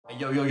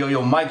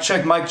Yo, mic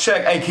check, mic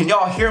check. Hey, can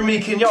y'all hear me?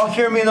 Can y'all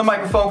hear me in the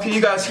microphone? Can you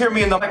guys hear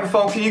me in the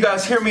microphone? Can you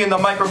guys hear me in the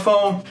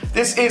microphone?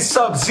 This is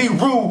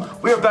Sub-Zero.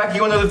 We are back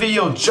here with another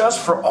video just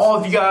for all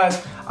of you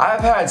guys.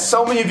 I've had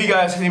so many of you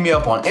guys hitting me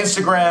up on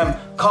Instagram,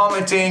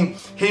 commenting,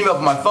 hitting me up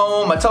on my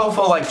phone, my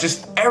telephone, like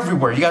just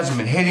everywhere. You guys have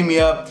been hitting me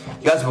up.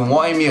 You guys have been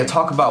wanting me to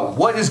talk about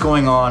what is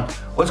going on,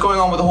 what's going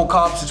on with the whole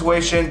COBB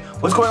situation,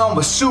 what's going on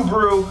with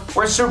Subaru,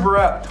 where's Subaru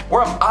at,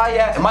 where am I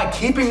at, am I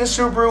keeping the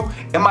Subaru,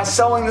 am I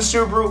selling the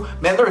Subaru?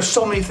 Man, there are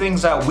so many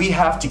things that we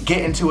have to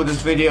get into with this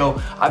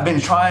video. I've been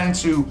trying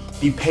to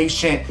be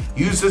patient,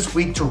 use this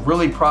week to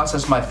really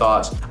process my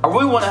thoughts. I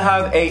really want to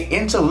have an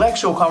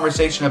intellectual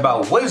conversation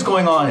about what is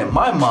going on in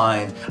my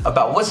mind,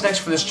 about what's next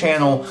for this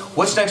channel,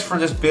 what's next for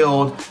this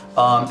build.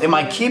 Am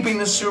I keeping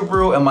the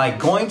Subaru? Am I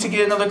going to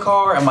get another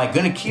car? Am I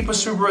going to keep a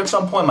Subaru at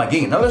some point? Am I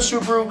getting another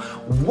Subaru?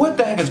 What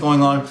the heck is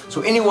going on?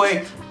 So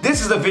anyway,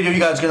 this is the video you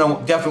guys are going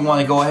to definitely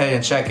want to go ahead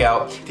and check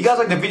out. If you guys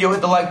like the video, hit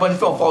the like button.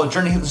 If you don't follow the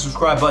journey, hit the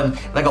subscribe button.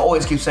 Like I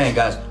always keep saying,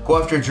 guys,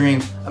 go after your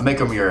dreams and make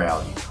them your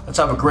reality. Let's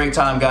have a great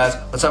time, guys.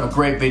 Let's have a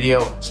great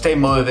video. Stay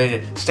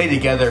motivated, stay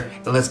together,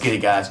 and let's get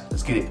it, guys.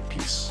 Let's get it.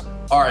 Peace.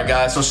 Alright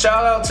guys, so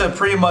shout out to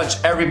pretty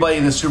much everybody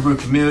in the Subaru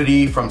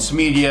community, from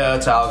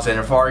Smedia to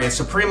Alexander Fargas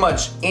to pretty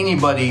much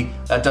anybody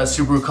that does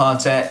Subaru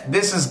content.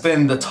 This has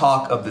been the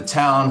talk of the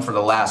town for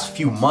the last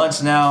few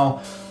months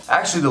now,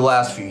 actually the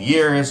last few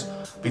years,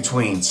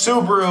 between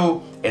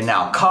Subaru and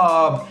now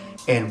COBB,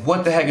 and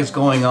what the heck is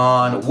going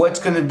on, what's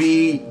going to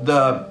be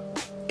the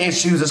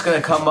issues that's going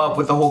to come up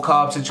with the whole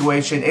COBB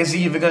situation, is it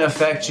even going to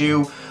affect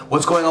you,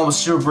 what's going on with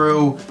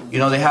Subaru. You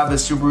know, they have the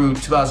Subaru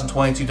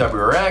 2022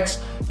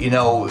 WRX, you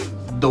know,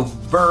 the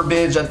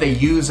verbiage that they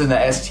use in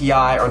the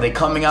STI. Are they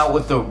coming out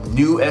with the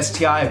new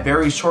STI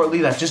very shortly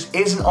that just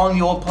isn't on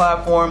the old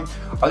platform?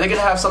 Are they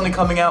gonna have something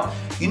coming out?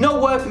 You know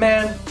what,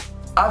 man?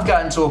 I've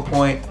gotten to a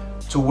point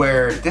to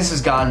where this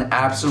has gotten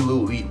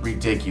absolutely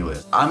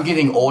ridiculous. I'm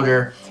getting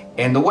older,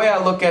 and the way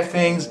I look at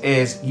things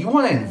is you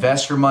want to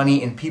invest your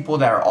money in people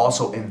that are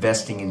also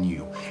investing in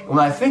you. And when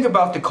I think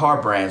about the car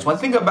brands, when I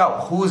think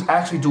about who's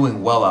actually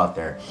doing well out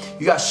there,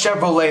 you got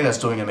Chevrolet that's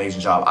doing an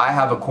amazing job. I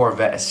have a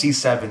Corvette, a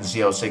C7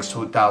 Z06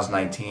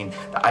 2019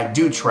 that I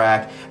do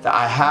track, that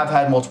I have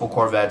had multiple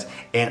Corvettes,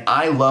 and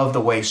I love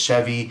the way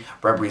Chevy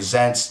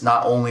represents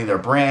not only their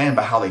brand,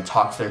 but how they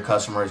talk to their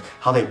customers,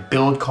 how they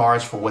build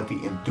cars for what the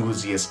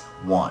enthusiasts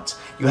want.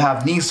 You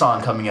have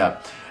Nissan coming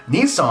up.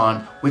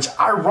 Nissan, which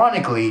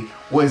ironically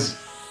was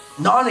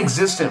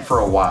non-existent for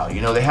a while.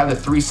 You know, they had the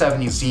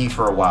 370Z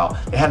for a while.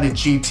 They had the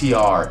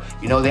GTR.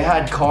 You know, they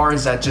had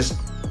cars that just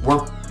were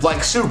like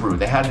Subaru.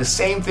 They had the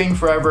same thing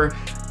forever.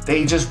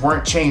 They just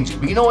weren't changing.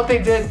 But you know what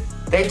they did?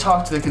 They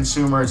talked to the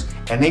consumers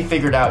and they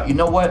figured out, you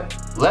know what?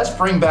 Let's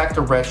bring back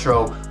the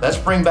retro. Let's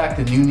bring back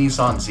the new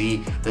Nissan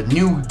Z, the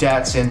new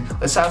Datsun.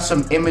 Let's have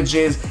some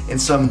images and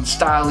some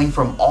styling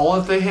from all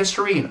of the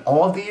history and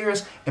all of the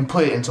years and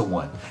put it into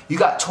one. You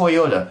got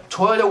Toyota.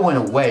 Toyota went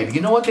away. But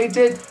you know what they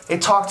did? They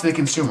talked to the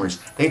consumers.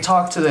 They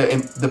talked to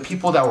the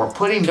people that were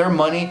putting their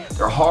money,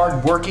 their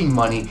hard-working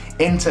money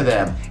into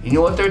them. You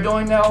know what they're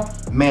doing now?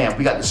 Man,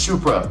 we got the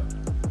Supra.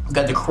 We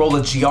got the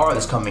Corolla GR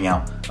that's coming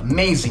out.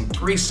 Amazing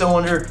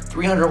 3-cylinder,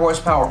 300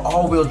 horsepower,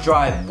 all-wheel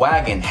drive,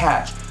 wagon,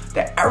 hatch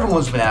that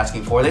everyone's been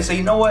asking for. They say,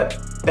 you know what?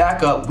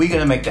 Back up, we're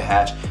gonna make the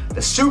hatch.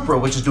 The Supra,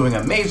 which is doing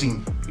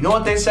amazing, you know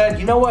what they said?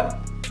 You know what?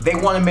 They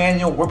want a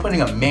manual, we're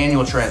putting a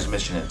manual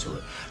transmission into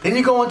it. Then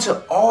you go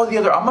into all the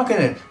other, I'm not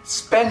gonna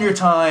spend your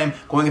time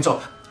going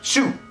into,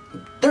 shoot,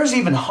 there's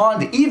even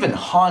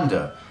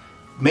Honda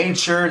made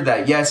sure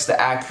that yes, the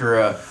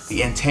Acura,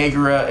 the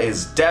Integra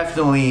is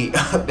definitely,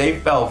 they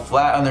fell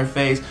flat on their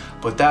face,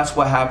 but that's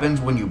what happens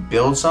when you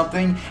build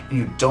something and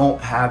you don't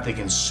have the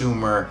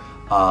consumer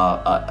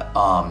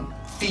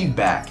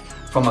feedback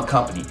from a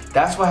company.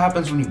 That's what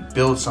happens when you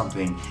build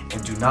something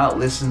and do not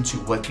listen to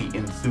what the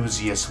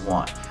enthusiasts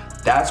want.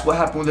 That's what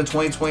happened with the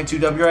 2022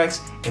 WRX,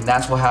 and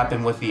that's what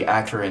happened with the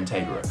Acura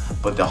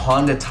Integra. But the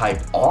Honda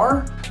Type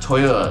R,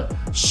 Toyota,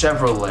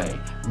 Chevrolet,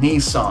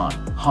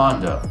 Nissan,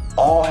 Honda,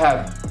 all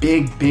have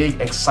big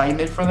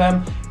excitement for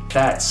them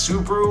that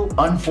Subaru,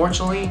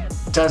 unfortunately,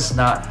 does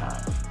not have.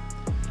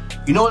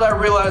 You know what I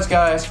realized,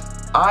 guys?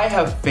 I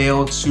have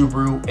failed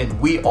Subaru, and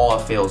we all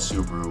have failed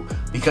Subaru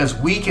because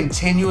we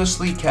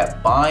continuously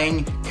kept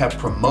buying, kept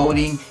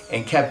promoting,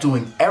 and kept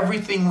doing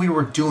everything we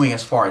were doing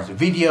as far as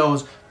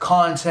videos,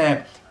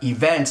 content,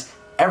 events,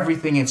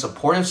 everything in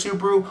support of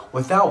Subaru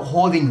without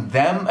holding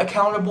them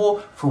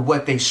accountable for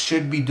what they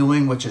should be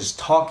doing, which is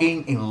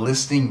talking and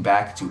listening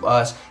back to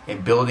us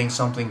and building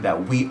something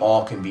that we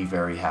all can be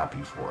very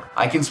happy for.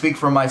 I can speak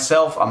for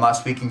myself. I'm not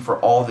speaking for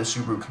all the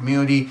Subaru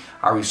community.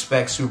 I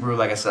respect Subaru.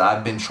 Like I said,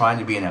 I've been trying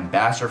to be an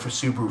ambassador for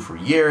Subaru for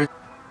years.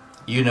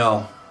 You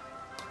know,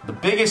 the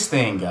biggest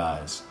thing,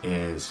 guys,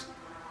 is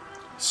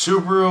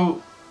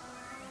Subaru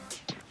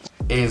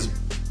is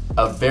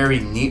a very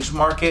niche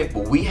market,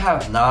 but we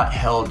have not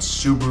held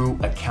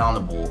Subaru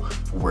accountable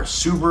for where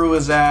Subaru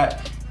is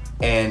at,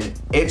 and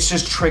it's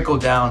just trickled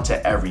down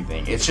to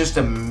everything. It's just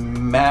a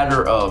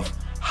matter of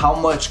how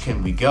much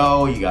can we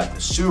go? You got the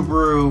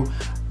Subaru,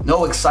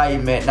 no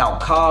excitement. Now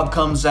COBB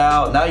comes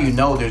out. Now you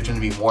know there's going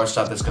to be more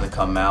stuff that's going to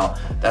come out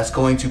that's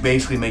going to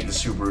basically make the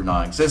Subaru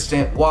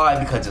non-existent. Why?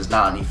 Because it's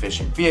not an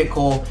efficient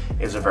vehicle.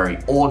 It's a very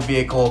old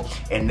vehicle,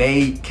 and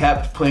they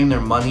kept putting their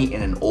money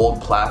in an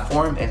old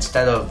platform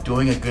instead of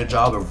doing a good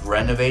job of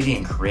renovating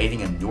and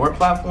creating a newer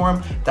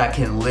platform that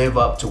can live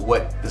up to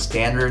what the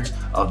standards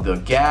of the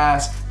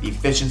gas, the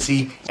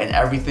efficiency, and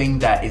everything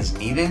that is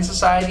needed in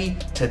society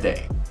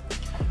today.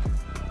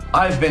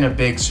 I've been a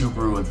big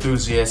Subaru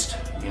enthusiast.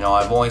 You know,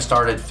 I've only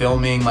started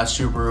filming my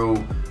Subaru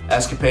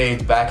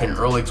escapades back in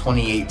early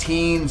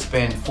 2018. It's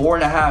been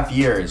 4.5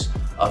 years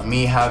of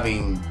me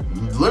having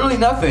literally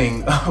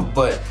nothing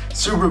but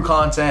Subaru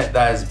content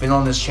that has been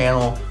on this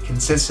channel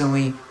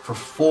consistently for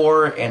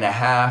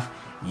 4.5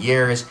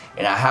 years.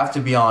 And I have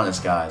to be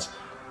honest, guys,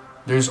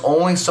 there's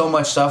only so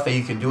much stuff that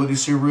you can do with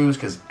these Subarus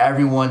because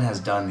everyone has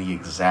done the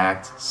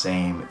exact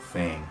same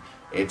thing.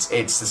 It's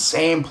the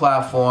same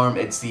platform,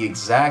 it's the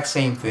exact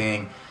same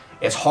thing.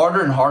 It's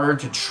harder and harder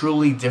to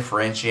truly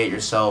differentiate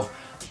yourself.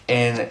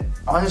 And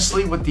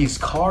honestly, with these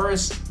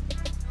cars,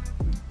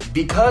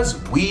 because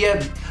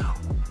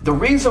the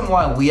reason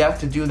why we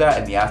have to do that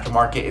in the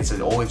aftermarket is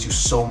to always do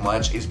so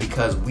much is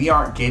because we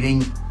aren't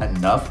getting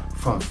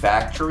enough from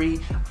factory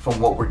from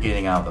what we're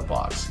getting out of the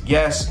box.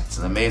 Yes, it's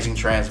an amazing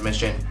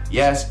transmission.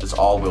 Yes, it's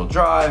all-wheel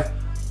drive.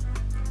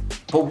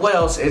 But what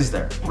else is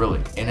there,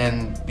 really? And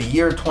in the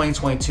year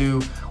 2022,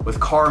 with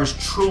cars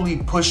truly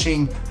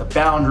pushing the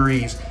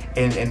boundaries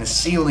and the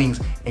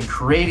ceilings and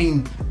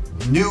creating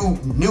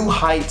new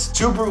heights,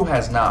 Subaru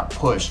has not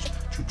pushed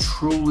to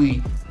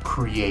truly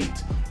create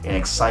an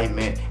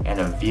excitement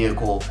and a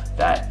vehicle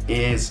that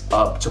is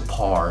up to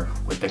par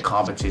with the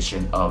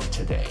competition of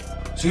today.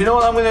 So you know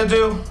what I'm gonna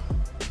do?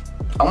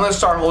 I'm gonna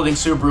start holding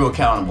Subaru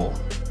accountable.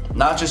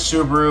 Not just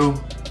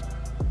Subaru,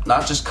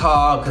 not just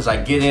COBB, because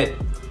I get it.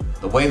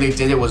 The way they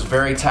did it was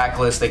very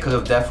tactless. They could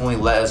have definitely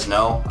let us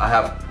know. I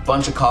have a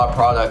bunch of COBB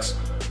products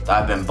that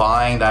I've been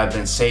buying, that I've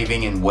been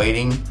saving and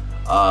waiting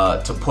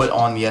to put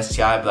on the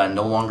STI, but I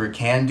no longer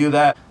can do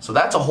that. So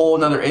that's a whole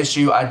nother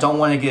issue. I don't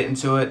want to get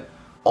into it.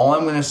 All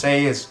I'm gonna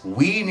say is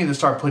we need to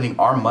start putting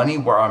our money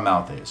where our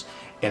mouth is.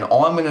 And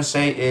all I'm gonna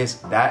say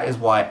is that is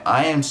why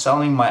I am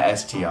selling my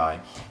STI,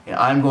 and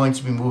I'm going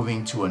to be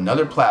moving to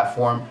another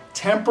platform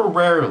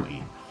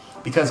temporarily,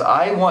 because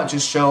I want to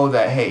show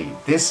that, hey,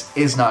 this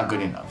is not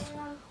good enough.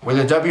 Where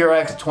the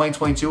WRX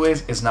 2022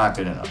 is not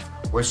good enough.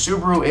 Where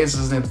Subaru is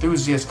as an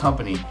enthusiast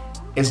company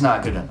is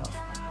not good enough.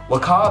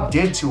 What COBB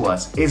did to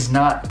us is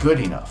not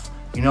good enough.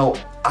 You know,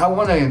 I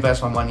want to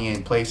invest my money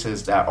in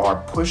places that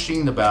are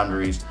pushing the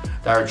boundaries,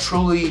 that are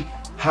truly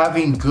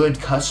having good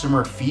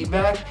customer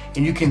feedback,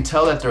 and you can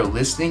tell that they're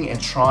listening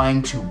and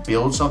trying to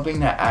build something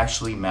that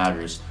actually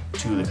matters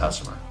to the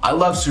customer. I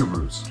love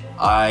Subarus.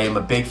 I am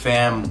a big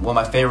fan. One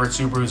of my favorite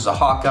Subarus is a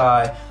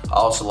Hawkeye. I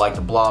also like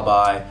the Blob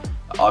Eye.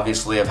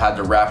 Obviously, I've had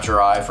the Raptor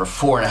Eye for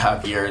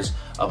 4.5 years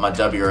of my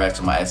WRX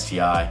and my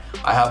STI.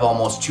 I have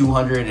almost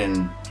 200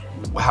 and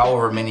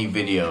however many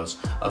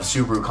videos of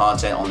Subaru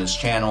content on this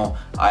channel.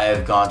 I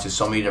have gone to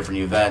so many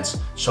different events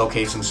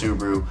showcasing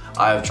Subaru.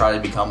 I have tried to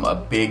become a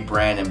big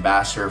brand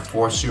ambassador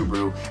for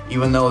Subaru.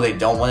 Even though they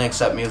don't want to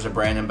accept me as a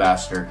brand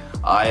ambassador,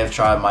 I have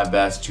tried my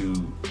best to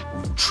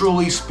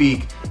truly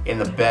speak in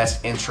the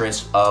best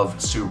interest of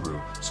Subaru.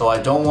 So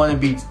I don't want to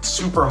be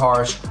super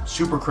harsh,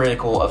 super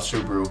critical of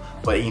Subaru,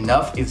 but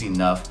enough is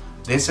enough.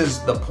 This is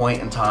the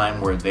point in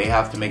time where they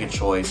have to make a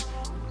choice.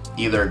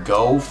 Either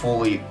go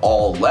fully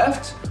all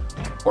left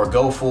or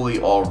go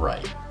fully all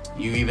right.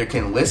 You either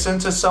can listen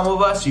to some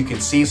of us, you can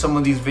see some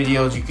of these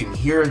videos, you can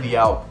hear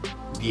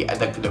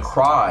the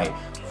cry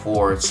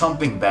for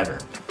something better.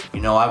 You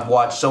know, I've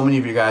watched so many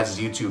of you guys'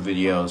 YouTube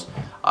videos,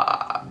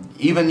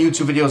 even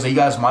YouTube videos that you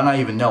guys might not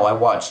even know. I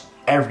watch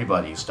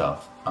everybody's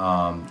stuff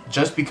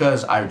just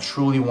because I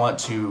truly want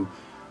to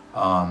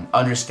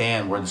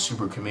understand where the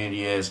Subaru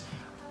community is.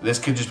 This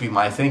could just be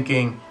my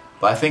thinking,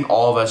 but I think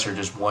all of us are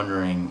just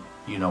wondering,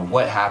 you know,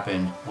 what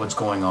happened, what's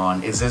going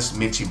on? Is this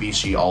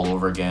Mitsubishi all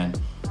over again?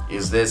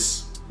 Is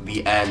this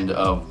the end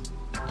of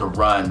the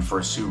run for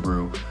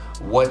Subaru?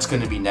 What's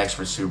going to be next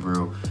for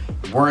Subaru?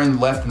 We're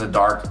left in the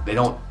dark. They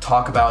don't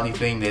talk about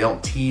anything. They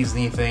don't tease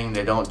anything.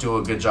 They don't do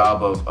a good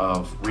job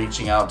of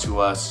reaching out to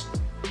us.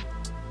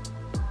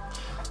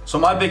 So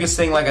my biggest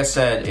thing, like I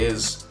said,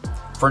 is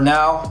for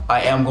now,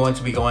 I am going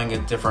to be going a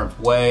different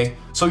way.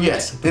 So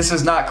yes, this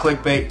is not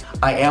clickbait.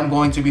 I am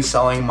going to be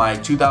selling my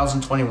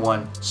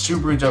 2021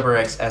 Subaru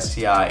WRX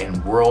STI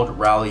in World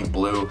Rally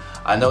Blue.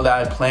 I know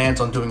that I planned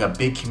on doing a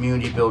big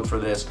community build for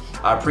this.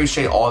 I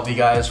appreciate all of you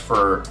guys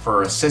for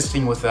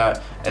assisting with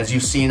that. As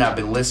you've seen, I've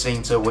been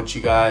listening to what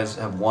you guys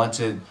have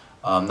wanted,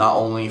 not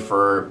only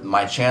for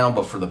my channel,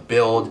 but for the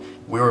build.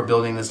 We were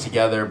building this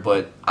together,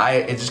 but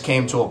it just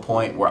came to a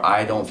point where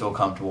I don't feel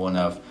comfortable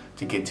enough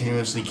to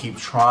continuously keep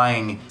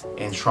trying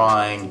and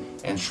trying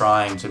and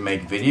trying to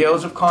make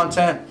videos of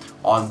content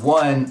on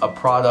a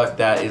product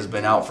that has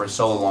been out for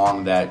so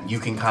long that you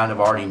can kind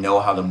of already know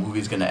how the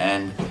movie's gonna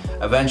end.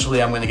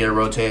 Eventually, I'm gonna get a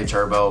rotated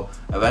turbo.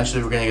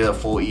 Eventually, we're gonna get a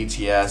full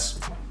ETS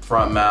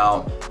front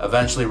mount.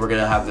 Eventually, we're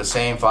gonna have the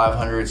same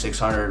 500,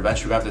 600.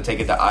 Eventually, we're gonna have to take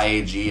it to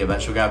IAG.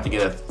 Eventually, we're gonna have to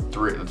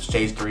get a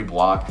stage 3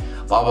 block.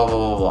 Blah, blah, blah,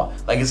 blah, blah.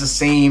 Like, it's the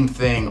same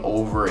thing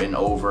over and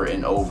over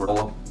and over.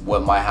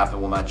 What might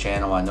happen with my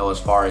channel, I know as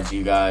far as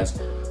you guys,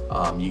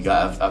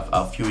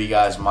 a few of you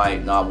guys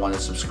might not want to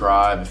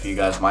subscribe. A few of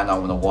you guys might not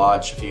want to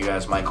watch. A few of you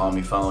guys might call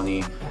me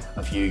phony.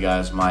 A few of you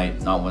guys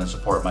might not want to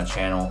support my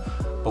channel.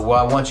 But what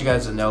I want you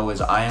guys to know is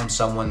I am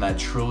someone that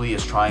truly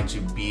is trying to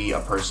be a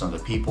person of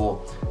the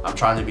people. I'm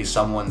trying to be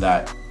someone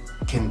that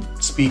can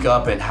speak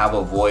up and have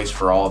a voice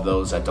for all of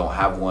those that don't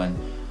have one.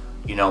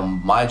 You know,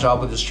 my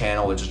job with this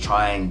channel is to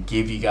try and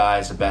give you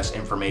guys the best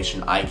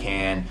information I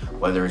can,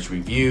 whether it's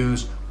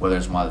reviews, whether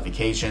it's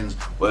modifications,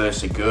 whether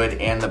it's the good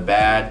and the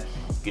bad.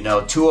 You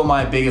know, 2 of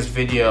my biggest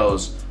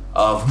videos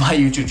of my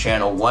YouTube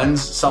channel,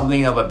 one's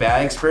something of a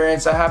bad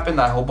experience that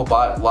happened, I hope a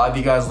lot of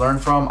you guys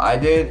learned from, I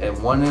did,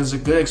 and one is a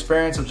good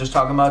experience of just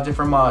talking about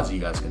different mods you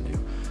guys can do.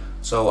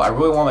 So I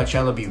really want my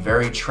channel to be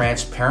very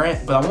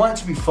transparent, but I want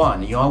it to be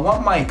fun. You know, I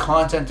want my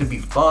content to be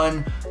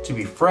fun, to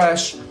be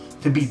fresh,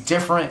 to be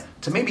different,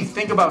 to maybe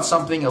think about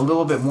something a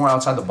little bit more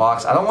outside the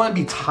box. I don't want to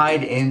be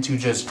tied into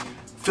just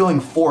feeling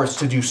forced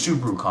to do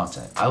Subaru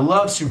content. I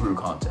love Subaru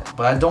content,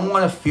 but I don't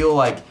want to feel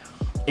like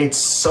it's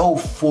so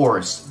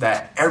forced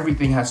that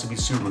everything has to be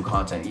Subaru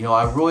content. You know,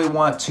 I really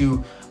want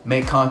to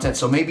make content.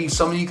 So maybe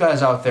some of you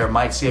guys out there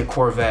might see a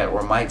Corvette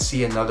or might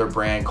see another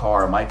brand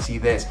car, or might see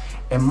this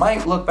and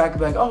might look back and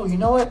be like, oh, you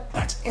know what?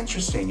 That's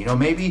interesting. You know,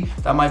 maybe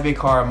that might be a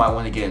car I might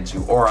want to get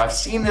into. Or I've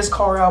seen this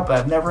car out, but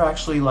I've never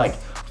actually like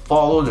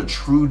followed a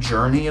true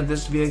journey of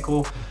this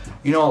vehicle.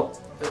 You know,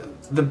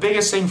 the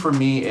biggest thing for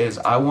me is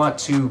I want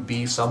to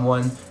be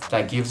someone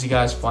that gives you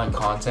guys fun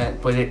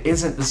content, but it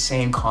isn't the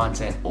same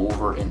content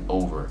over and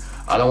over.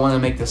 I don't want to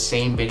make the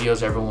same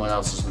videos everyone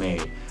else has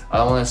made. I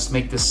don't want to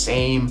make the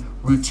same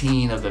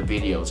routine of the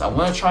videos. I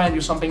want to try and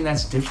do something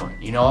that's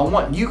different. You know, I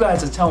want you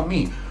guys to tell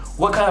me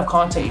what kind of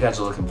content you guys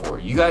are looking for.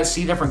 You guys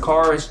see different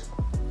cars,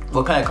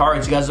 what kind of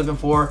cars you guys are looking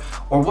for,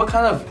 or what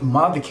kind of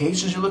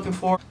modifications you're looking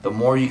for. The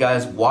more you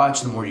guys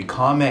watch, the more you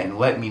comment and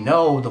let me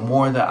know, the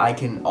more that I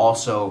can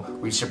also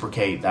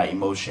reciprocate that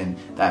emotion,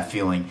 that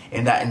feeling,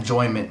 and that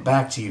enjoyment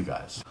back to you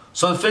guys.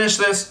 So to finish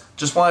this,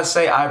 just want to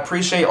say I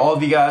appreciate all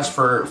of you guys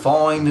for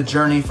following the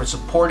journey, for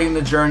supporting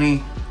the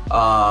journey,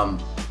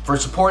 for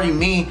supporting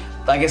me.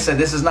 Like I said,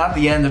 this is not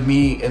the end of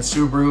me in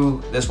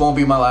Subaru. This won't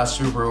be my last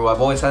Subaru.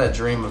 I've always had a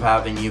dream of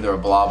having either a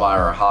Blobeye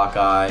or a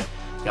Hawkeye.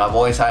 You know, I've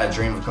always had a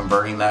dream of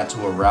converting that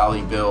to a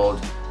rally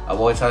build. I've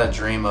always had a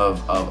dream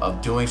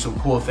of doing some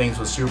cool things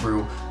with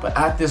Subaru. But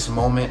at this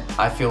moment,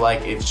 I feel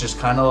like it's just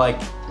kind of like,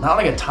 not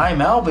like a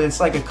timeout, but it's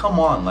like a come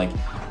on. Like,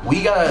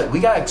 we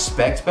gotta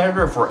expect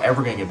better if we're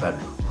ever gonna get better.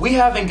 We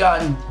haven't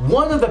gotten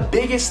one of the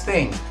biggest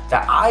things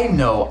that I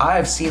know I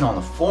have seen on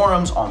the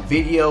forums, on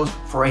videos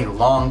for a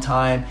long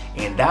time,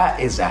 and that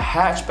is a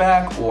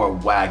hatchback or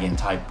wagon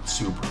type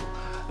Subaru.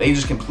 They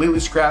just completely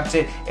scrapped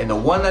it, and the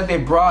one that they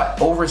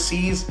brought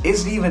overseas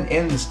isn't even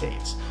in the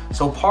States.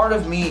 So part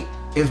of me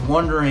is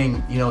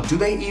wondering, you know, do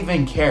they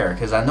even care?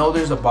 Because I know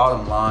there's a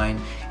bottom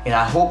line, and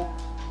I hope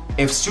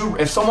if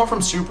someone from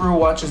Subaru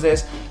watches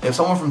this, if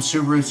someone from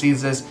Subaru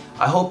sees this,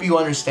 I hope you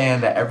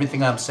understand that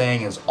everything I'm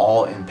saying is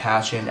all in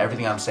passion.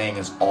 Everything I'm saying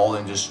is all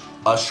in just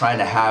us trying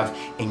to have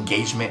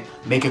engagement,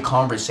 make a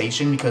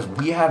conversation, because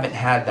we haven't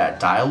had that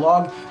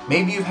dialogue.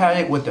 Maybe you've had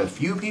it with a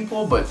few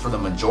people, but for the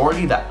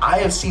majority that I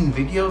have seen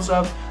videos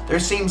of, there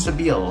seems to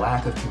be a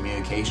lack of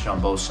communication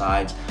on both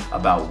sides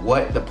about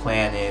what the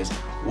plan is,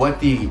 what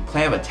the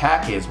plan of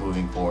attack is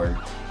moving forward,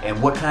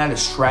 and what kind of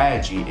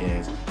strategy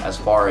is as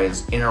far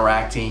as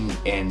interacting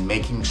and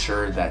making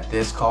sure that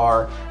this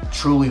car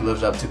truly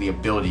lives up to the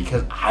ability.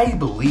 Because I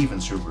believe in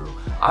Subaru.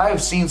 I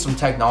have seen some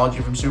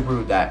technology from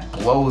Subaru that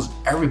blows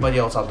everybody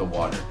else out the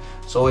water.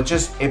 So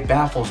it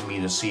baffles me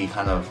to see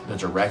kind of the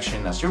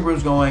direction that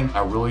Subaru's going. I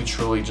really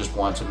truly just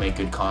want to make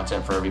good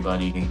content for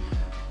everybody.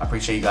 I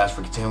appreciate you guys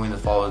for continuing to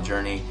follow the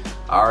journey.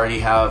 I already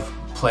have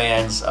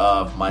plans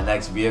of my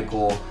next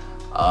vehicle.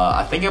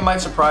 I think it might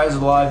surprise a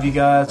lot of you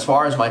guys. As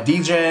far as my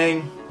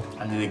DJing,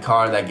 I need a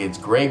car that gets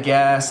great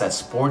gas, that's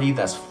sporty,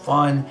 that's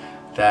fun,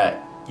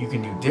 that you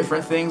can do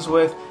different things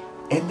with,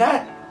 and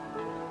that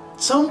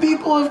some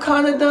people have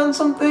kind of done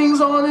some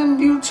things on in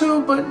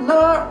YouTube, but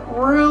not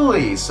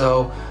really.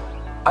 So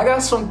I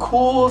got some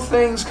cool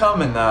things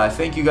coming that I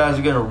think you guys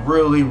are gonna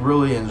really,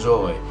 really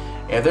enjoy.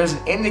 And if there's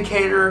an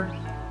indicator,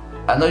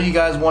 I know you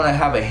guys want to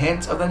have a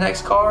hint of the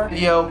next car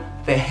video.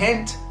 The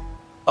hint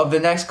of the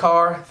next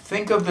car,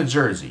 think of the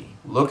jersey.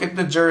 Look at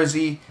the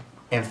jersey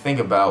and think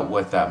about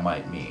what that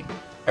might mean.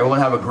 Everyone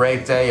have a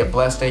great day, a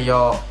blessed day,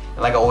 y'all.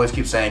 And like I always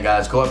keep saying,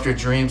 guys, go after your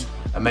dreams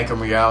and make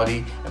them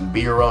reality and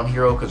be your own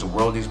hero, because the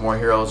world needs more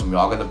heroes and we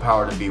all got the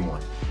power to be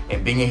one.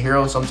 And being a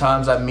hero,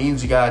 sometimes that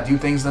means you gotta do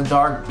things in the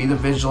dark, be the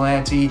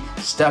vigilante,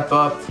 step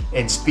up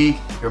and speak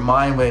your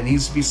mind when it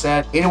needs to be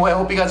said. Anyway, I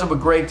hope you guys have a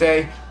great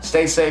day.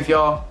 Stay safe,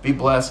 y'all. Be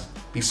blessed.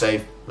 Be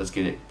safe. Let's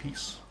get it.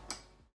 Peace.